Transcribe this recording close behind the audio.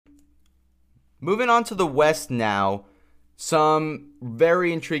Moving on to the West now, some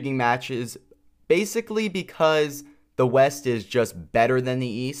very intriguing matches, basically because the West is just better than the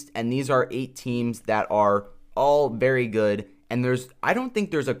East, and these are 8 teams that are all very good, and I don't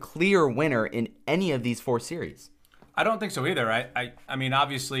think there's a clear winner in any of these 4 series. I don't think so either. I mean,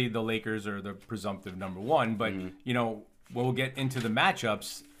 obviously the Lakers are the presumptive number 1, but when we'll get into the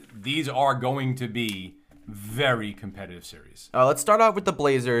matchups, these are going to be very competitive series. Let's start out with the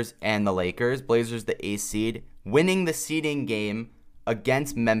Blazers and the Lakers. Blazers, the 8th seed, winning the seeding game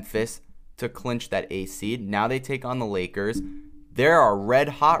against Memphis to clinch that 8th seed. Now they take on the Lakers. They are red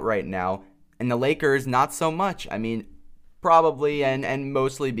hot right now, and the Lakers not so much. I mean, probably and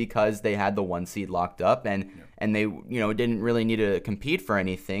mostly because they had the 1 seed locked up and they didn't really need to compete for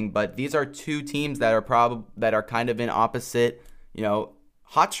anything. But these are 2 teams that are kind of in opposite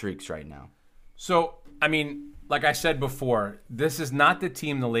hot streaks right now. So I mean, like I said before, this is not the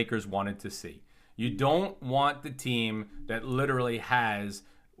team the Lakers wanted to see. You don't want the team that literally has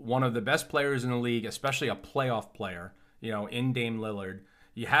one of the best players in the league, especially a playoff player, in Dame Lillard.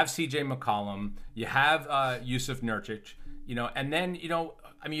 You have CJ McCollum, you have Yusuf Nurkic, and then,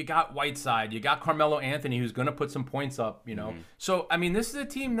 you got Whiteside, you got Carmelo Anthony, who's going to put some points up, So, I mean, this is a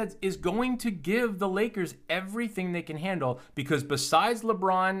team that is going to give the Lakers everything they can handle because besides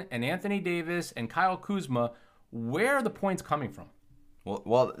LeBron and Anthony Davis and Kyle Kuzma, where are the points coming from?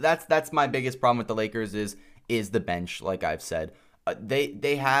 Well, that's my biggest problem with the Lakers is the bench, like I've said.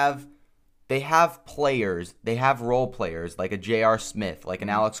 They have players, they have role players like a J.R. Smith, like an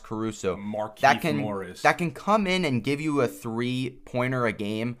Alex Caruso, Markieff Morris that can come in and give you a 3-pointer a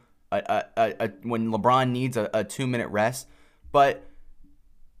game when LeBron needs a 2-minute rest. But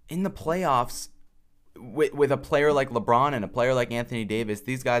in the playoffs, with a player like LeBron and a player like Anthony Davis,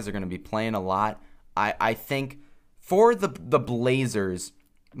 these guys are going to be playing a lot. I think for the Blazers,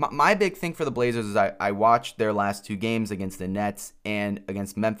 my big thing for the Blazers is I watched their last 2 games against the Nets and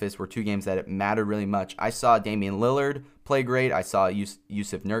against Memphis were 2 games that mattered really much. I saw Damian Lillard play great. I saw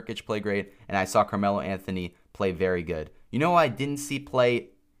Yusuf Nurkic play great. And I saw Carmelo Anthony play very good. You know who I didn't see play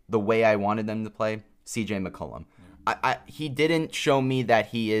the way I wanted them to play? CJ McCollum. He didn't show me that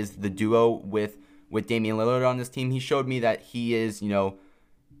he is the duo with Damian Lillard on this team. He showed me that he is,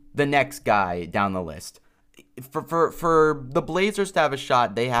 the next guy down the list. For the Blazers to have a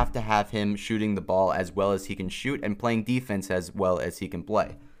shot, they have to have him shooting the ball as well as he can shoot and playing defense as well as he can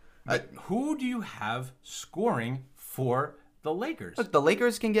play. Who do you have scoring for the Lakers? Look, the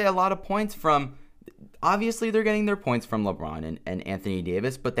Lakers can get a lot of points from... Obviously, they're getting their points from LeBron and Anthony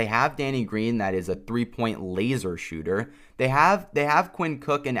Davis, but they have Danny Green that is a 3-point laser shooter. They have Quinn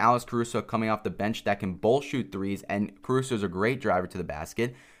Cook and Alex Caruso coming off the bench that can both shoot threes, and Caruso's a great driver to the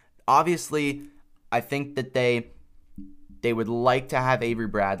basket. Obviously, I think that they would like to have Avery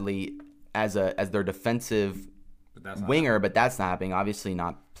Bradley as their defensive winger, but that's not happening. Obviously,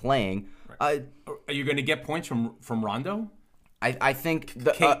 not playing. Right. Are you going to get points from Rondo? I think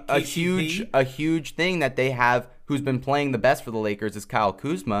a huge thing that they have, who's been playing the best for the Lakers, is Kyle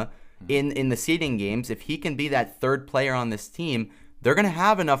Kuzma in the seeding games. If he can be that 3rd player on this team, they're going to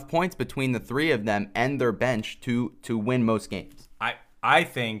have enough points between the 3 of them and their bench to win most games. I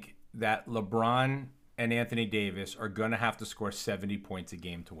think that LeBron and Anthony Davis are going to have to score 70 points a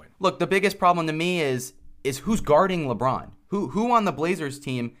game to win. Look, the biggest problem to me is who's guarding LeBron? Who on the Blazers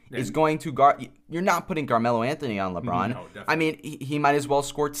team is going to guard? You're not putting Carmelo Anthony on LeBron. No, definitely. I mean, he might as well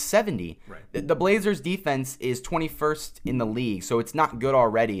score 70. Right. The Blazers defense is 21st in the league, so it's not good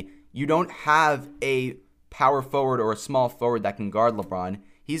already. You don't have a power forward or a small forward that can guard LeBron.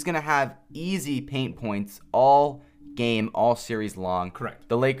 He's going to have easy paint points all game, all series long. Correct.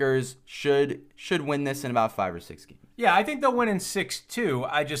 The Lakers should win this in about 5 or 6 games. Yeah, I think they'll win in 6-2.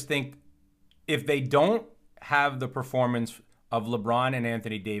 I just think if they don't have the performance of LeBron and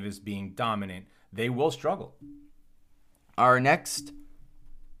Anthony Davis being dominant, they will struggle. Our next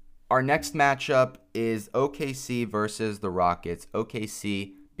matchup is OKC versus the Rockets.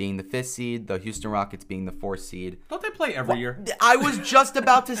 OKC being the 5th seed, the Houston Rockets being the 4th seed. Don't they play every year? I was just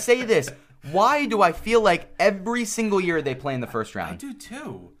about to say this. Why do I feel like every single year they play in the first round? I do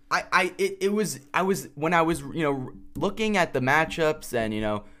too. I was when I was looking at the matchups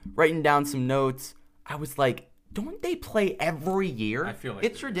and writing down some notes, I was like, don't they play every year? I feel like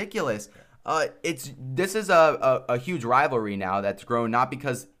it's ridiculous. This is a huge rivalry now that's grown, not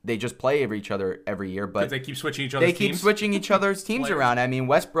because they just play each other every year, but they keep switching each other's teams. They keep switching each other's teams around. I mean,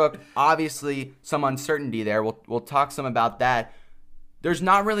 Westbrook, obviously some uncertainty there. We'll talk some about that. There's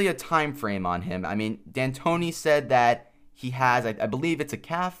not really a time frame on him. I mean, D'Antoni said that he has, I believe it's a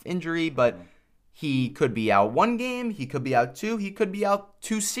calf injury, but He could be out one game, he could be out two, he could be out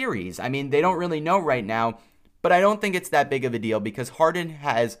two series. I mean, they don't really know right now, but I don't think it's that big of a deal because Harden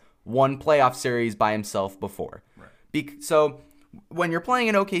has won playoff series by himself before. Right. So when you're playing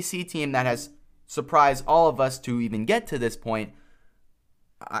an OKC team that has surprised all of us to even get to this point,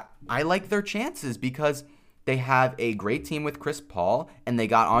 I like their chances because they have a great team with Chris Paul, and they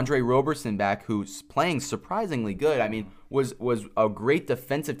got Andre Roberson back, who's playing surprisingly good. I mean, was a great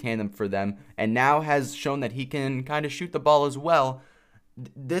defensive tandem for them, and now has shown that he can kind of shoot the ball as well.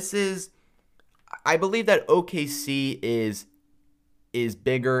 I believe that OKC is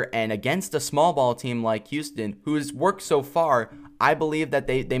bigger, and against a small ball team like Houston, who has worked so far, I believe that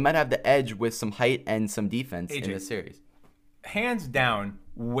they might have the edge with some height and some defense in this series. Hands down,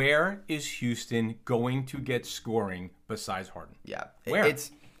 where is Houston going to get scoring besides Harden? Yeah.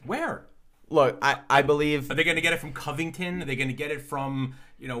 Where? Look, I believe... Are they going to get it from Covington? Are they going to get it from,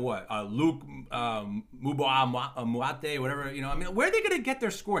 Luke Muate, whatever? I mean, where are they going to get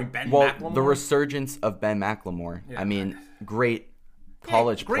their scoring? McLemore? The resurgence of Ben McLemore. Yeah. I mean, great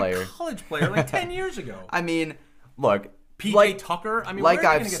college player. Great college player like 10 years ago. I mean, look... PJ Tucker? I mean, like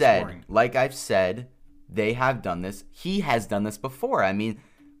I've said, they have done this. He has done this before. I mean...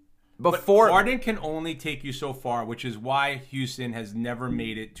 Before Harden can only take you so far, which is why Houston has never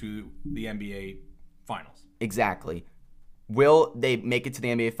made it to the NBA Finals. Exactly. Will they make it to the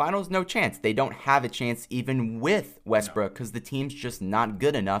NBA Finals? No chance. They don't have a chance even with Westbrook because the team's just not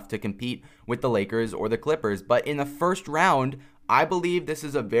good enough to compete with the Lakers or the Clippers. But in the first round, I believe this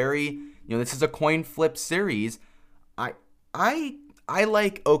is this is a coin flip series. I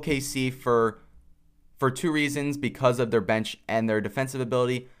like OKC for two reasons, because of their bench and their defensive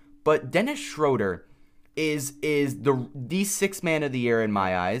ability. But Dennis Schroeder is the sixth man of the year in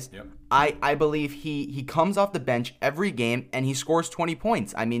my eyes. Yep. I believe he comes off the bench every game and he scores 20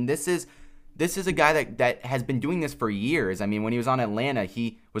 points. I mean, this is a guy that has been doing this for years. I mean, when he was on Atlanta,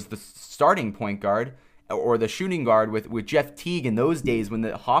 he was the starting point guard or the shooting guard with Jeff Teague in those days when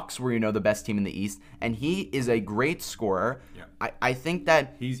the Hawks were the best team in the East, and he is a great scorer. Yeah. I think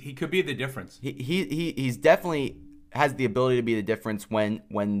that he could be the difference. He's definitely has the ability to be the difference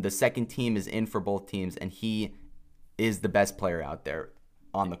when the second team is in for both teams, and he is the best player out there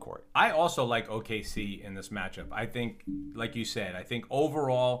on the court. I also like OKC in this matchup. I think, like you said,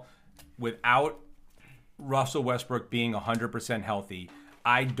 overall, without Russell Westbrook being 100% healthy,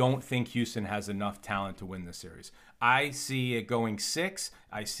 I don't think Houston has enough talent to win this series. I see it going 6.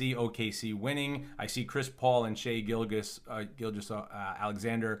 I see OKC winning. I see Chris Paul and Shai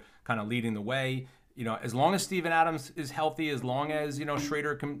Gilgeous-Alexander kind of leading the way. As long as Steven Adams is healthy, as long as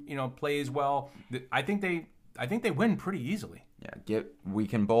Schrader plays well, I think they win pretty easily. Yeah, we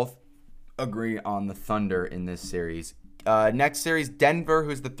can both agree on the Thunder in this series. Next series, Denver,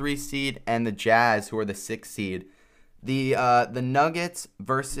 who's the 3 seed, and the Jazz, who are the 6 seed. The Nuggets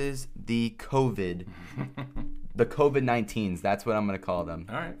versus the COVID. The COVID-19s, that's what I'm going to call them.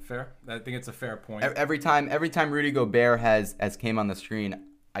 All right, fair. I think it's a fair point. Every time Rudy Gobert has came on the screen,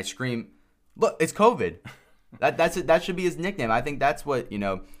 I scream, "Look, it's COVID." That should be his nickname. I think that's what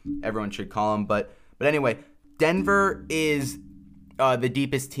everyone should call him. But anyway, Denver is the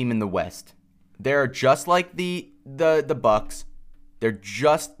deepest team in the West. They're just like the Bucks. They're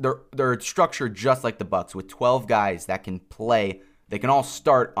structured just like the Bucks with 12 guys that can play. They can all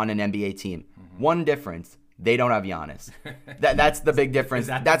start on an NBA team. Mm-hmm. One difference: they don't have Giannis. That's the big difference.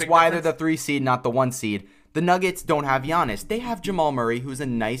 That's why they're the 3 seed, not the 1 seed. The Nuggets don't have Giannis. They have Jamal Murray, who's a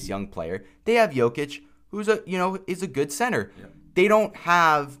nice young player. They have Jokic, who's is a good center. Yeah. They don't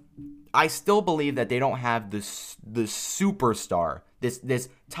have. I still believe that they don't have the superstar, this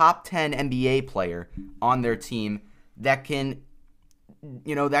top 10 NBA player on their team that can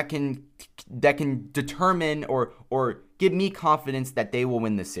determine or give me confidence that they will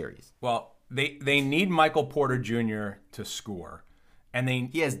win this series. Well, they need Michael Porter Jr. to score, and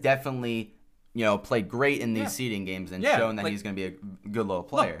he has definitely played great in these seeding games and shown that he's going to be a good little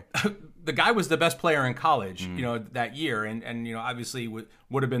player. Look, the guy was the best player in college, that year, and obviously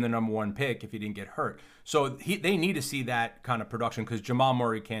would have been the number 1 pick if he didn't get hurt. So they need to see that kind of production because Jamal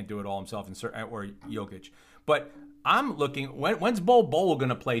Murray can't do it all himself, or Jokic. But I'm looking. When's Bol going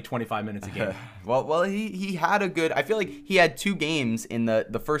to play 25 minutes a game? well, he had a good. I feel like he had 2 games in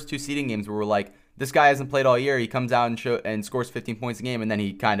the first 2 seeding games where we're like, this guy hasn't played all year. He comes out and scores 15 points a game, and then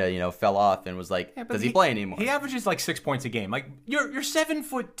he kind of fell off and was like, does he play anymore? He averages like 6 points a game. Like you're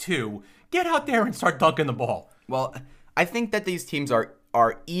 7'2". Get out there and start dunking the ball. Well, I think that these teams are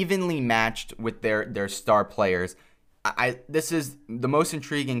evenly matched with their star players. This is the most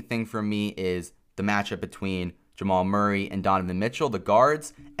intriguing thing for me is the matchup between Jamal Murray and Donovan Mitchell, the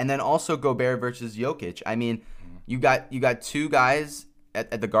guards, and then also Gobert versus Jokic. I mean, you got two guys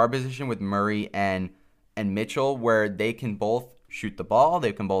at the guard position with Murray and Mitchell where they can both shoot the ball,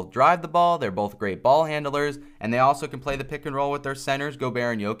 they can both drive the ball, they're both great ball handlers, and they also can play the pick and roll with their centers,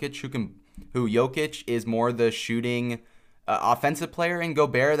 Gobert and Jokic, who Jokic is more the shooting offensive player, and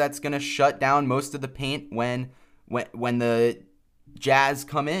Gobert that's going to shut down most of the paint when the Jazz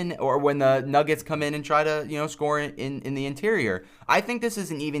come in or when the Nuggets come in and try to score in the interior. I think this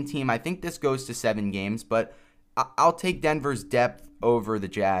is an even team. I think this goes to 7 games, but I'll take Denver's depth over the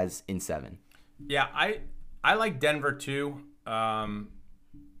Jazz in 7. Yeah, I like Denver too.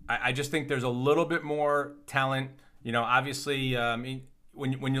 I just think there's a little bit more talent. Obviously,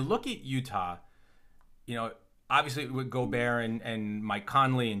 when you look at Utah, obviously with Gobert and Mike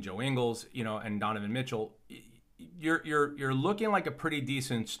Conley and Joe Ingles, and Donovan Mitchell, you're looking like a pretty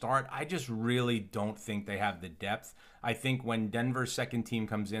decent start. I just really don't think they have the depth. I think when Denver's second team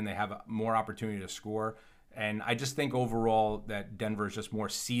comes in, they have more opportunity to score. And I just think overall that Denver is just more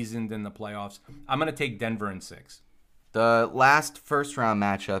seasoned in the playoffs. I'm going to take Denver in 6. The last first-round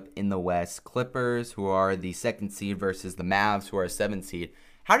matchup in the West, Clippers, who are the 2nd seed, versus the Mavs, who are a 7th seed.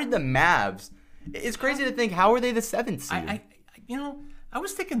 How did the Mavs... It's crazy to think, how are they the 7th seed? I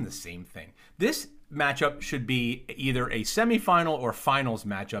was thinking the same thing. This matchup should be either a semifinal or finals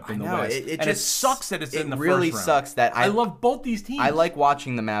matchup in the West. It sucks that it's in the first round. It really sucks that I love both these teams. I like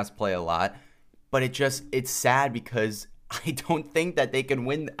watching the Mavs play a lot, but it's sad because I don't think that they can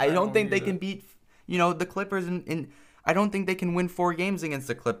win. I don't think they can beat, the Clippers I don't think they can win 4 games against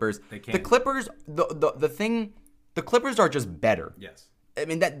the Clippers. They can't. The Clippers, the Clippers are just better. Yes. I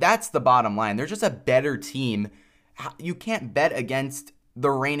mean, that's the bottom line. They're just a better team. You can't bet against the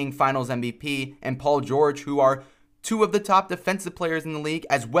reigning Finals MVP and Paul George, who are 2 of the top defensive players in the league,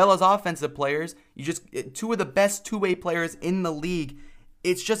 as well as offensive players. 2 of the best two-way players in the league.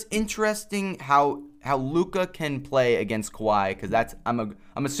 It's just interesting how Luka can play against Kawhi, because I'm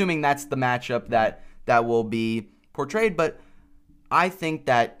assuming that's the matchup that will be portrayed. But I think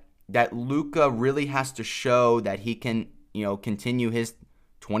that Luka really has to show that he can continue his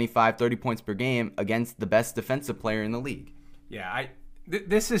 25, 30 points per game against the best defensive player in the league. Yeah,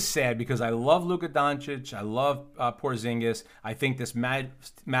 this is sad because I love Luka Doncic. I love Porzingis. I think this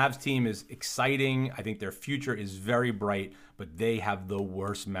Mavs team is exciting. I think their future is very bright, but they have the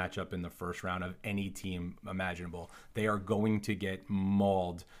worst matchup in the first round of any team imaginable. They are going to get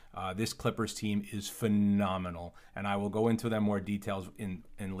mauled. This Clippers team is phenomenal, and I will go into them more details in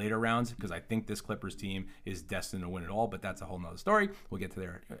later rounds because I think this Clippers team is destined to win it all, but that's a whole nother story. We'll get to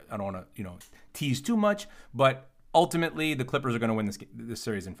there. I don't want to tease too much, but ultimately the Clippers are going to win this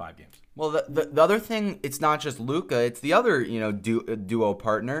series in 5 games. Well, the other thing, it's not just Luka, it's the other duo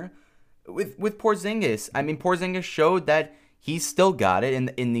partner with Porzingis. I mean, Porzingis showed that he's still got it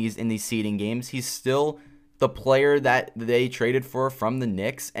in these seeding games. He's still the player that they traded for from the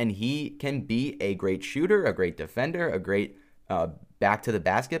Knicks, and he can be a great shooter, a great defender, a great back to the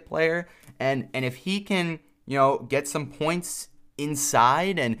basket player. And if he can, get some points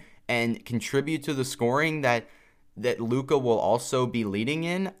inside and contribute to the scoring that Luka will also be leading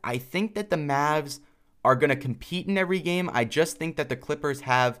in, I think that the Mavs are going to compete in every game. I just think that the Clippers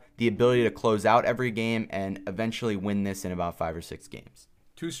have the ability to close out every game and eventually win this in about 5 or 6 games.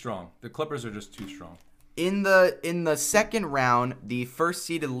 Too strong. The Clippers are just too strong. In the second round, the first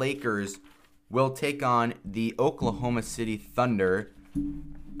seeded Lakers will take on the Oklahoma City Thunder.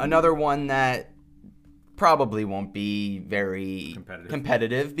 Another one that probably won't be very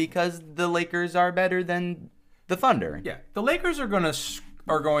competitive because the Lakers are better than the Thunder. Yeah, the Lakers are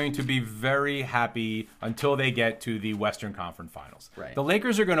going to be very happy until they get to the Western Conference Finals. Right. The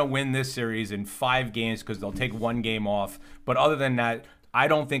Lakers are going to win this series in 5 games because they'll take 1 game off. But other than that, I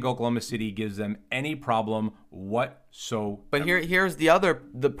don't think Oklahoma City gives them any problem whatsoever. But here's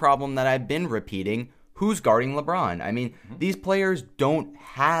the problem that I've been repeating. Who's guarding LeBron? I mean, these players don't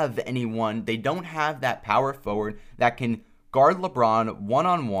have anyone. They don't have that power forward that can guard LeBron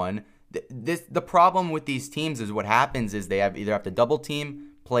one-on-one. The problem with these teams is what happens is they either have to double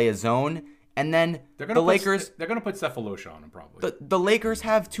team, play a zone, and then Lakers... They're going to put Cephalosha on him probably. The Lakers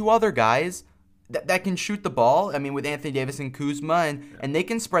have 2 other guys that can shoot the ball. I mean, with Anthony Davis and Kuzma, and they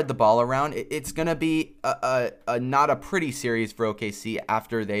can spread the ball around. It's going to be not a pretty series for OKC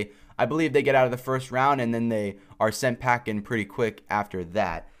after I believe they get out of the first round, and then they are sent packing pretty quick after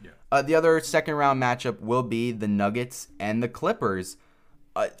that. Yeah. The other second round matchup will be the Nuggets and the Clippers.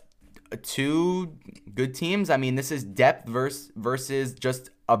 2 good teams. I mean, this is depth versus just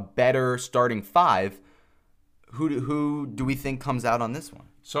a better starting 5. Who do we think comes out on this one?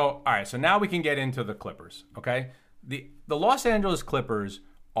 So, all right. So now we can get into the Clippers. Okay. The Los Angeles Clippers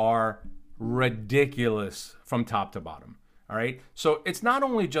are ridiculous from top to bottom. All right. So it's not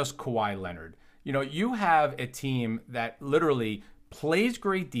only just Kawhi Leonard. You know, you have a team that literally plays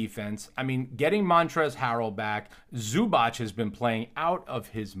great defense. I mean, getting Montrezl Harrell back, Zubac has been playing out of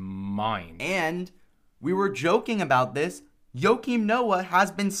his mind. And we were joking about this. Joakim Noah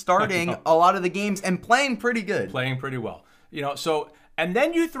has been starting a lot of the games and playing pretty good. Playing pretty well. You know, so, and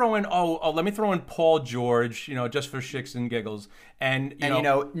then you throw in, let me throw in Paul George, you know, just for shits and giggles. And, you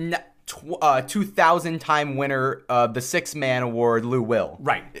know 2,000-time winner of the Six-Man Award, Lou Will.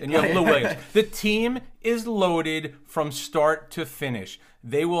 Right, and you have Lou Williams. The team is loaded from start to finish.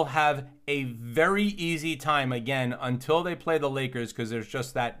 They will have a very easy time, again, until they play the Lakers, because there's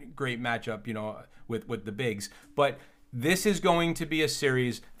just that great matchup, you know, with the bigs. But this is going to be a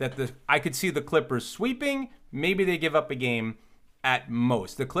series that I could see the Clippers sweeping. Maybe they give up a game at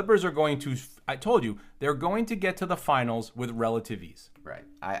most. The Clippers are going to, I told you, they're going to get to the finals with relative ease. Right.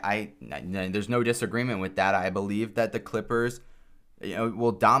 I there's no disagreement with that. I believe that the Clippers, you know,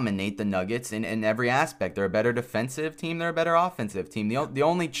 will dominate the Nuggets in every aspect. They're a better defensive team. They're a better offensive team. The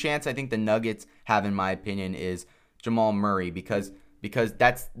only chance I think the Nuggets have, in my opinion, is Jamal Murray, because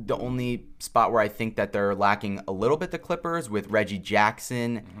that's the only spot where I think that they're lacking a little bit, the Clippers, with Reggie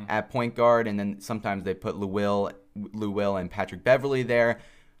Jackson at point guard, and then sometimes they put Lou Will and Patrick Beverley there.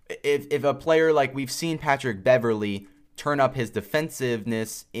 If a player like we've seen Patrick Beverley turn up his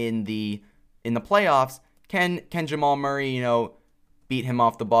defensiveness in the playoffs, can Jamal Murray, you know, beat him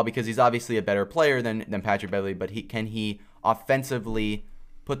off the ball, because he's obviously a better player than Patrick Beverley, but can he offensively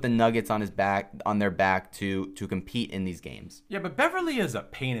put the Nuggets on their back to compete in these games? Yeah, but Beverly is a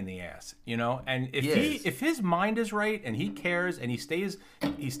pain in the ass, you know. And if his mind is right and he cares and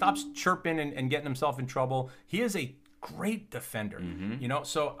he stops chirping and getting himself in trouble, he is a great defender, you know.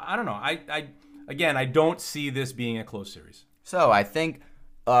 So I don't know. I don't see this being a close series. So I think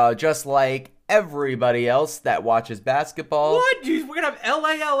just like everybody else that watches basketball, what? We're gonna have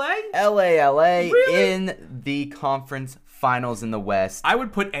LA? Really? In the conference finals in the West. I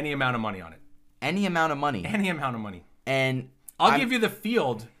would put any amount of money on it. Any amount of money. Any amount of money. And I'll give you the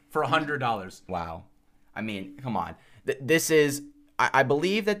field for $100. Wow. I mean, come on. This is, I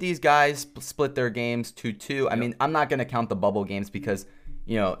believe that these guys split their games 2-2. I mean, I'm not going to count the bubble games because,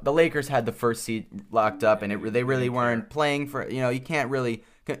 you know, the Lakers had the first seed locked up and they really weren't playing for, you know, you can't really,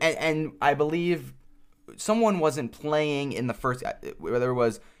 and I believe someone wasn't playing in the first, whether it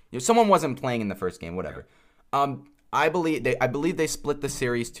was, you know, someone wasn't playing in the first game, whatever. I believe they split the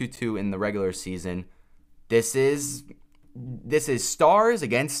series 2-2 in the regular season. This is stars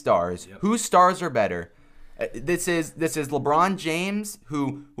against stars. Yep. Whose stars are better? This is LeBron James,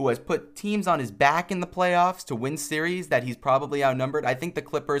 who has put teams on his back in the playoffs to win series that he's probably outnumbered. I think the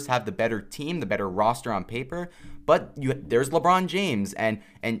Clippers have the better team, the better roster on paper. But there's LeBron James, and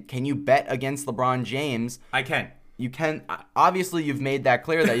can you bet against LeBron James? I can. You can. Obviously, you've made that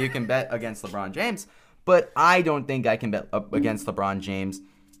clear that you can bet against LeBron James. But I don't think I can bet up against LeBron James.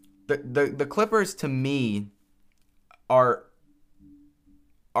 The Clippers, to me, are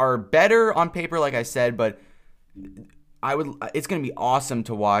better on paper, like I said, but it's going to be awesome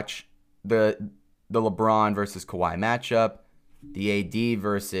to watch the LeBron versus Kawhi matchup, the AD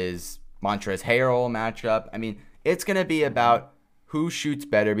versus Montrezl Harrell matchup. I mean, it's going to be about who shoots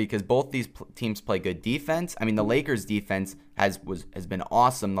better, because both these teams play good defense. I mean, the Lakers' defense has been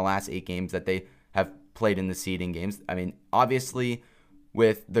awesome the last 8 games that they have played in the seeding games. I mean, obviously,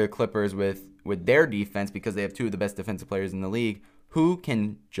 with the Clippers, with their defense, because they have 2 of the best defensive players in the league, who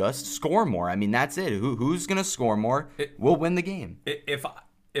can just score more? I mean, that's it. Who's going to score more will win the game. If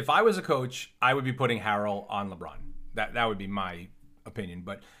I was a coach, I would be putting Harrell on LeBron. That would be my opinion.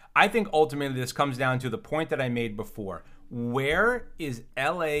 But I think ultimately this comes down to the point that I made before. Where is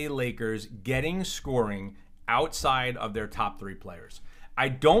LA Lakers getting scoring outside of their top 3 players? I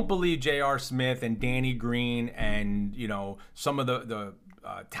don't believe J.R. Smith and Danny Green and, you know, some of the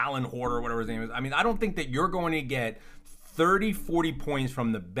Talon Horder, whatever his name is. I mean, I don't think that you're going to get 30, 40 points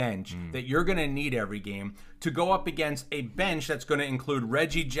from the bench that you're going to need every game to go up against a bench that's going to include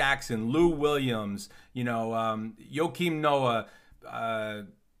Reggie Jackson, Lou Williams, you know, Joakim Noah.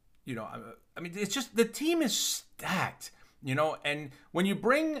 You know, I mean, it's just the team is stacked, you know, and when you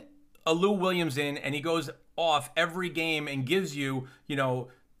bring a Lou Williams in and he goes off every game and gives you, you know,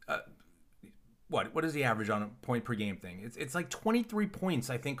 what is the average on a point per game thing? It's like 23 points,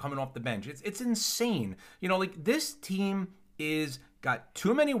 I think, coming off the bench. It's insane. You know, like, this team is got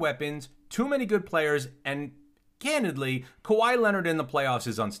too many weapons, too many good players, and candidly, Kawhi Leonard in the playoffs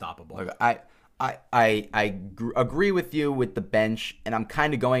is unstoppable. Look, agree with you with the bench, and I'm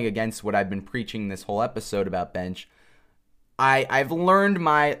kind of going against what I've been preaching this whole episode about bench. I've learned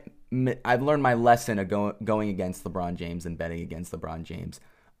my lesson of going against LeBron James and betting against LeBron James.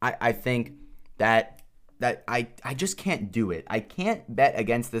 I think that I just can't do it. I can't bet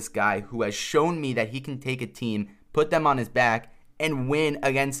against this guy who has shown me that he can take a team, put them on his back, and win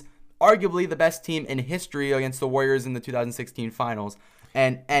against arguably the best team in history against the Warriors in the 2016 finals.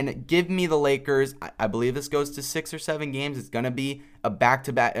 And give me the Lakers. I believe this goes to 6 or 7 games. It's going to be a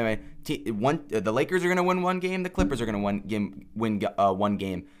back-to-back. The Lakers are going to win one game. The Clippers are going to win one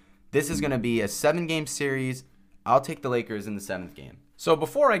game. This is going to be a 7-game series. I'll take the Lakers in the 7th game. So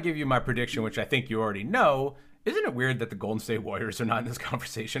before I give you my prediction, which I think you already know, isn't it weird that the Golden State Warriors are not in this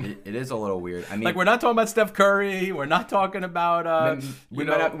conversation? It is a little weird. I mean, like, we're not talking about Steph Curry. We're not talking about we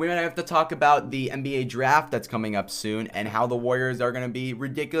might have to talk about the NBA draft that's coming up soon and how the Warriors are going to be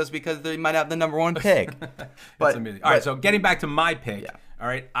ridiculous because they might have the number 1 pick. But amazing. All right, so getting back to my pick. Yeah. All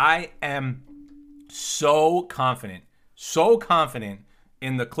right, I am so confident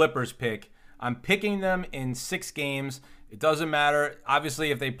in the Clippers pick. I'm picking them in 6 games. It doesn't matter.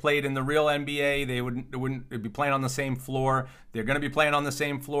 Obviously, if they played in the real NBA, they wouldn't be playing on the same floor. They're going to be playing on the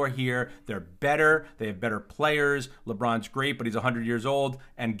same floor here. They're better. They have better players. LeBron's great, but he's 100 years old.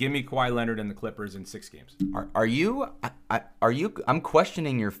 And give me Kawhi Leonard and the Clippers in 6 games. Are you? I'm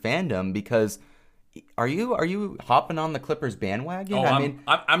questioning your fandom because. Are you hopping on the Clippers bandwagon?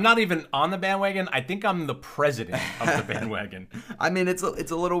 Oh, I'm not even on the bandwagon. I think I'm the president of the bandwagon. I mean, it's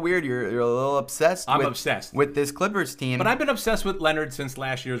a little weird. You're a little obsessed. I'm obsessed with this Clippers team. But I've been obsessed with Leonard since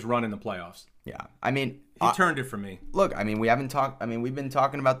last year's run in the playoffs. Yeah, I mean, he turned it for me. Look, I mean, we've been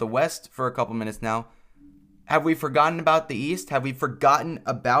talking about the West for a couple minutes now. Have we forgotten about the East? Have we forgotten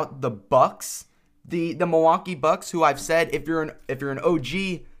about the Bucks, the Milwaukee Bucks, who I've said if you're an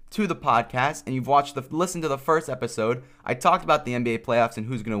OG to the podcast and you've listened to the first episode, I talked about the NBA playoffs and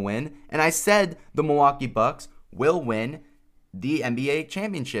who's going to win, and I said the Milwaukee Bucks will win the NBA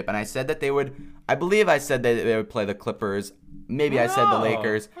championship, and I said that they would. I believe I said that they would play the Clippers. Maybe I said the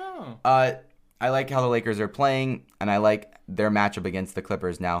Lakers. I like how the Lakers are playing, and I like their matchup against the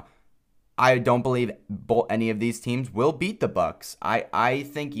Clippers. Now, I don't believe any of these teams will beat the Bucks. I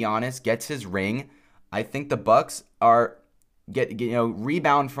think Giannis gets his ring. I think the Bucks are.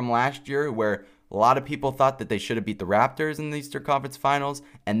 Rebound from last year where a lot of people thought that they should have beat the Raptors in the Eastern Conference Finals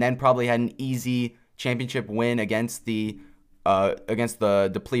and then probably had an easy championship win against the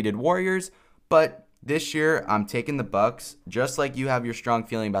depleted Warriors. But this year, I'm taking the Bucks. Just like you have your strong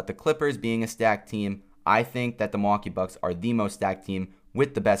feeling about the Clippers being a stacked team, I think that the Milwaukee Bucks are the most stacked team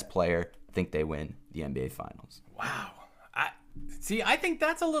with the best player. I think they win the NBA Finals. Wow. I think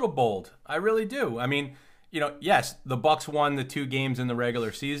that's a little bold. I really do. I mean, yes, the Bucks won the 2 games in the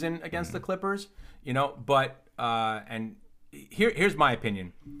regular season against the Clippers, but and here's my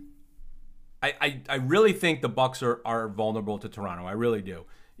opinion. I really think the Bucks are vulnerable to Toronto. I really do.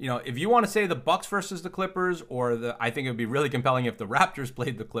 If you want to say the Bucks versus the Clippers, I think it would be really compelling if the Raptors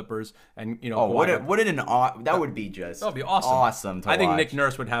played the Clippers and that would be just that would be awesome. Awesome to I think watch. Nick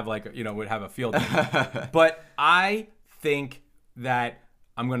Nurse would have a field day. But I think that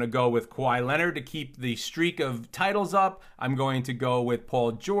I'm going to go with Kawhi Leonard to keep the streak of titles up. I'm going to go with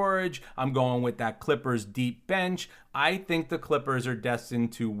Paul George. I'm going with that Clippers deep bench. I think the Clippers are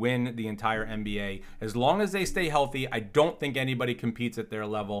destined to win the entire NBA. As long as they stay healthy, I don't think anybody competes at their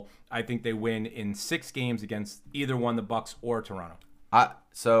level. I think they win in 6 games against either one, the Bucks or Toronto.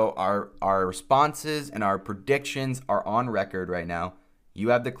 So our responses and our predictions are on record right now. You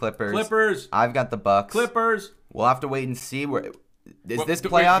have the Clippers. I've got the Bucks. Clippers. We'll have to wait and see where... Is this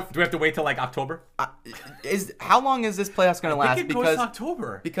playoff? Do we have to wait till like October? How long is this playoffs going to last? I think it goes to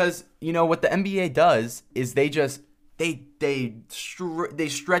October. Because what the NBA does is they just they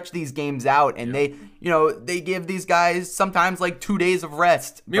stretch these games out and they give these guys sometimes like 2 days of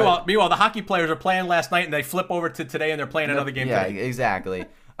rest. Meanwhile, the hockey players are playing last night and they flip over to today and they're playing another game. Yeah, today. Exactly.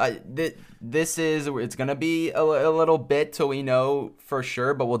 It's going to be a little bit till we know for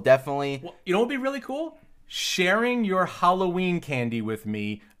sure, but we'll definitely. Well, what would be really cool? Sharing your Halloween candy with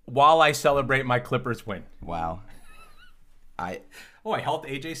me while I celebrate my Clippers win. Wow. I helped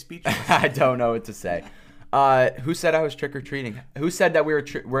AJ speechless. I don't know what to say. Who said I was trick-or-treating? Who said that we're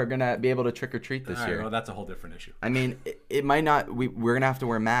going to be able to trick-or-treat this year? Well, that's a whole different issue. I mean, it might not. We're going to have to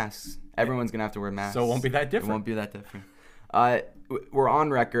wear masks. Everyone's going to have to wear masks. So it won't be that different. It won't be that different. We're on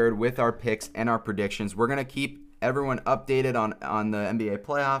record with our picks and our predictions. We're going to keep everyone updated on the NBA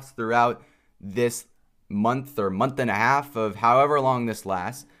playoffs throughout this month or month and a half of however long this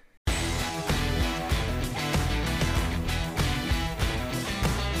lasts.